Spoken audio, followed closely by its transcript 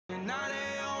Now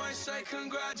they always say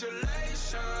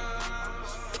congratulations.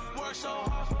 Work so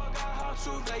hard, forgot how to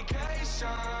vacation.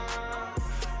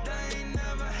 They ain't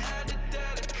never had the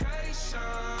dedication.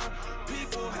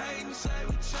 People hate and say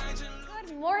we changing.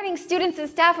 Good morning, students and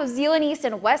staff of Zeeland East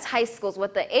and West High Schools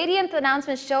with the 80th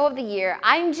announcement show of the year.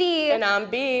 I'm G. And I'm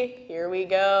B. Here we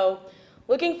go.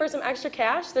 Looking for some extra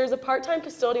cash? There's a part-time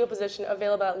custodial position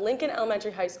available at Lincoln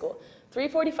Elementary High School,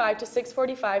 3:45 to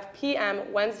 6:45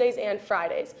 p.m. Wednesdays and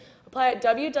Fridays. Apply at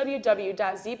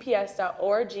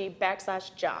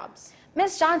www.zps.org/jobs.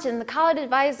 Ms. Johnson, the college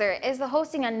advisor, is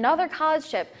hosting another college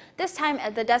trip. This time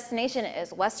the destination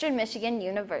is Western Michigan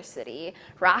University.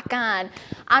 Rock on!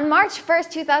 On March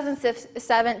 1st,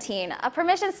 2017, a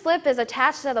permission slip is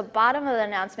attached to the bottom of the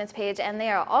announcements page, and they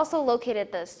are also located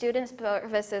at the Student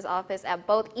Services Office at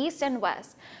both East and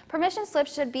West. Permission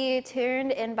slips should be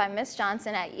turned in by Ms.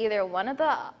 Johnson at either one of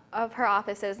her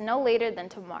offices no later than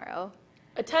tomorrow.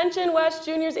 Attention West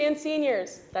juniors and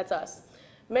seniors, that's us.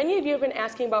 Many of you have been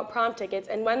asking about prom tickets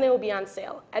and when they will be on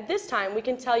sale. At this time, we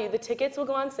can tell you the tickets will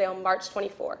go on sale March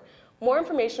 24. More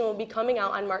information will be coming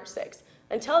out on March 6.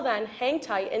 Until then, hang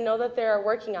tight and know that they are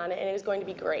working on it and it is going to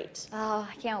be great. Oh,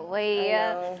 I can't wait.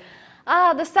 I know.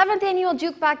 The 7th annual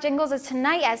Jukebox Jingles is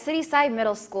tonight at Cityside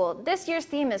Middle School. This year's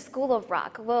theme is School of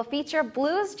Rock. Will feature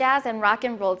blues, jazz, and rock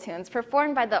and roll tunes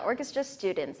performed by the orchestra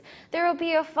students. There will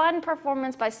be a fun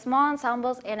performance by small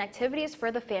ensembles and activities for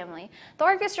the family. The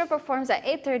orchestra performs at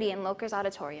 8:30 in Lokers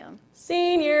Auditorium.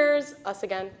 Seniors, us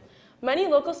again. Many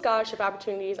local scholarship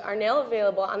opportunities are now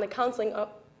available on the counseling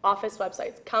office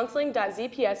websites,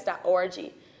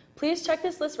 counseling.zps.org. Please check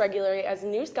this list regularly as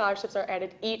new scholarships are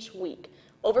added each week.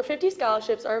 Over 50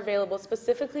 scholarships are available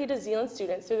specifically to Zeeland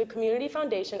students through the Community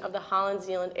Foundation of the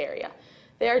Holland-Zeeland area.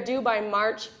 They are due by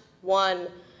March 1.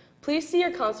 Please see your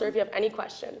counselor if you have any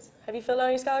questions. Have you filled out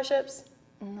any scholarships?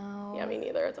 No. Yeah, me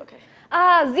neither. It's okay.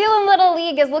 Zeeland Little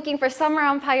League is looking for summer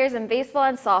umpires in baseball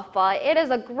and softball. It is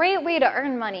a great way to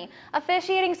earn money.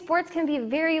 Officiating sports can be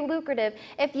very lucrative.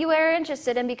 If you are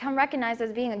interested and become recognized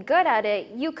as being good at it,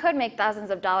 you could make thousands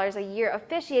of dollars a year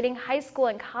officiating high school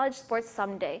and college sports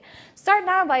someday. Start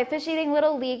now by officiating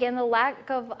Little League, and the lack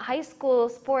of high school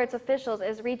sports officials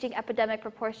is reaching epidemic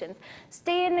proportions.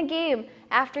 Stay in the game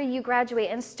after you graduate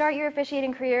and start your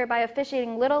officiating career by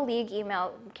officiating Little League.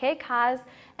 Email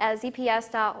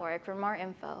kcause@zps.org for more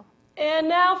info. And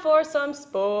now for some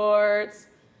sports.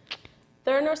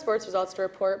 There are no sports results to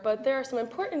report, but there are some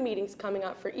important meetings coming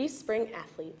up for East Spring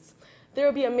athletes. There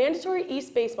will be a mandatory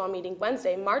East baseball meeting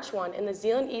Wednesday, March 1 in the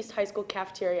Zeeland East High School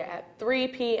cafeteria at 3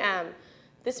 p.m.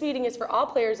 This meeting is for all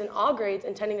players in all grades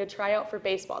intending to try out for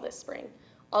baseball this spring.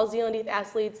 All Zeeland East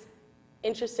athletes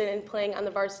interested in playing on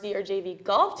the varsity or JV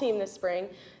golf team this spring,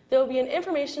 there will be an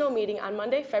informational meeting on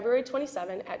Monday, February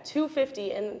 27 at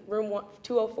 2:50 in room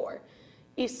 204.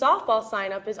 East softball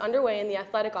sign-up is underway in the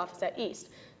athletic office at East.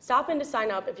 Stop in to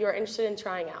sign up if you are interested in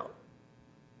trying out.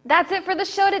 That's it for the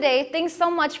show today. Thanks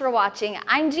so much for watching.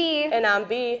 I'm G. And I'm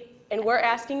B. And we're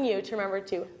asking you to remember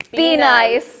to be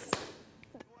nice.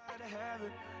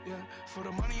 For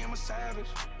the money, I'm a savage.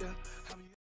 Yeah.